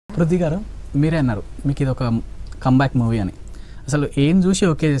పృథ్వీ గారు మీరే అన్నారు మీకు ఇది ఒక కంబ్యాక్ మూవీ అని. అసలు ఏం చూసి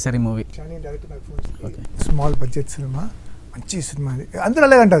ఓకే చేశారు ఈ మూవీ? స్మాల్ బడ్జెట్ సినిమా, మంచి సినిమా. అది అందరూ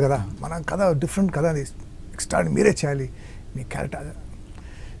అలాగే అంటారు కదా, మన కథ డిఫరెంట్ కథ, అది ఎక్స్ట్రా మీరే చేయాలి మీ క్యారెక్టర్.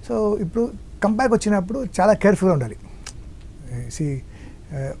 సో ఇప్పుడు కంబ్యాక్ వచ్చినప్పుడు చాలా కేర్ఫుల్గా ఉండాలి.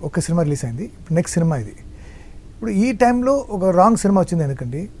 ఒక సినిమా రిలీజ్ అయింది, ఇప్పుడు నెక్స్ట్ సినిమా ఇది. ఇప్పుడు ఈ టైంలో ఒక రాంగ్ సినిమా వచ్చింది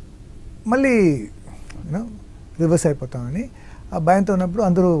అనుకోండి, మళ్ళీ రివర్స్ అయిపోతామని ఆ భయంతో ఉన్నప్పుడు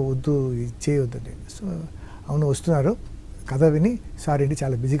అందరూ వద్దు చేయొద్దండి. సో అవును వస్తున్నారు, కథ విని సారీ అండి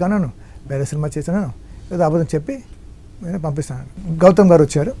చాలా బిజీగా ఉన్నాను, వేరే సినిమా చేస్తున్నాను, ఏదో అబద్ధం చెప్పి నేను పంపిస్తాను. గౌతమ్ గారు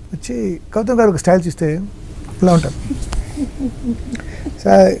వచ్చారు, వచ్చి గౌతమ్ గారు ఒక స్టైల్ చూస్తే ఇలా ఉంటారు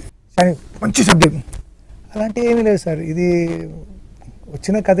సార్, మంచి సబ్జెక్ట్. అలాంటి ఏమీ లేదు సార్, ఇది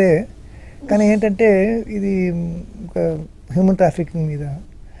వచ్చిన కథే, కానీ ఏంటంటే ఇది ఒక హ్యూమన్ ట్రాఫికింగ్ మీద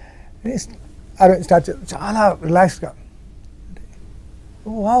స్టార్ట్ చాలా రిలాక్స్గా.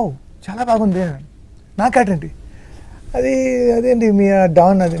 వావ్ చాలా బాగుంది, నా క్యారెక్టర్ ఏంటి అది, అదేంటి మీ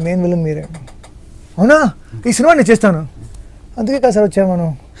డాన్, అది మెయిన్ విలన్ మీరే. అవునా ఈ సినిమా నేను చేస్తాను, అందుకే కదా సార్ వచ్చాము మనం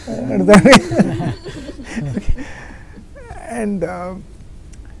అడుగుతాను. అండ్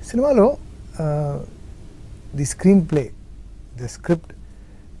సినిమాలో the screen play, the script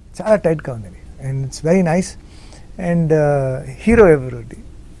చాలా టైట్గా ఉంది and it's very nice. And hero ఎవరు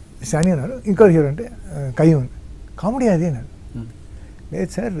శాని అన్నారు, ఇంకో హీరో అంటే ఖయ్యూమ్. కామెడీ అది అన్నారు,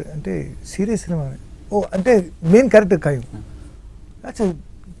 లేదు సార్ అంటే సీరియస్ సినిమా. ఓ అంటే main character Khayyum. That's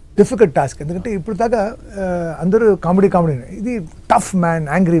difficult task, ఎందుకంటే ఇప్పుడు దాకా అందరూ కామెడీ ఇది tough man,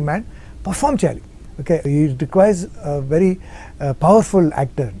 angry man perform చేయాలి. Okay, it requires very powerful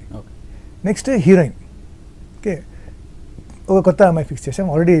actor. Next heroine, okay ఒక కొత్త అమ్మాయి ఫిక్స్ చేసాం,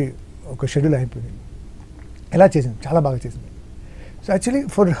 ఆల్రెడీ ఒక షెడ్యూల్ అయిపోయింది. ఎలా చేసింది, చాలా బాగా చేసింది. So actually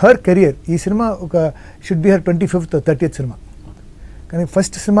for her career ఈ సినిమా ఒక should be her 25th or 30th cinema, కానీ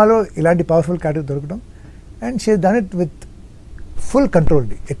ఫస్ట్ సినిమాలో ఇలాంటి పవర్ఫుల్ క్యారెక్టర్ దొరకడం and she done it with full control.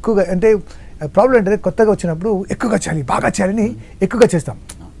 ఎక్కువగా అంటే ప్రాబ్లం ఏంటంటే కొత్తగా వచ్చినప్పుడు ఎక్కువగా చేయాలి, బాగా చేయాలని ఎక్కువగా చేస్తాం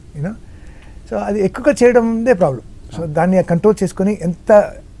యూనో. సో అది ఎక్కువగా చేయడందే ప్రాబ్లం. సో దాన్ని కంట్రోల్ చేసుకొని ఎంత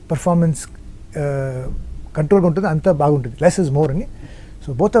పర్ఫార్మెన్స్ కంట్రోల్గా ఉంటుందో అంత బాగుంటుంది, లెస్ ఇస్ మోర్ అని. So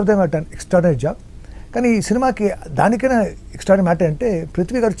both of them are done extraordinary job. కానీ ఈ సినిమాకి దానికైనా ఎక్స్ట్రాడినరీ మ్యాటర్ అంటే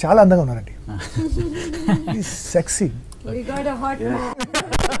పృథ్వీ గారు చాలా అందంగా ఉన్నారండి, sexy. We got a hot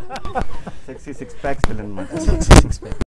sexy six packs villain.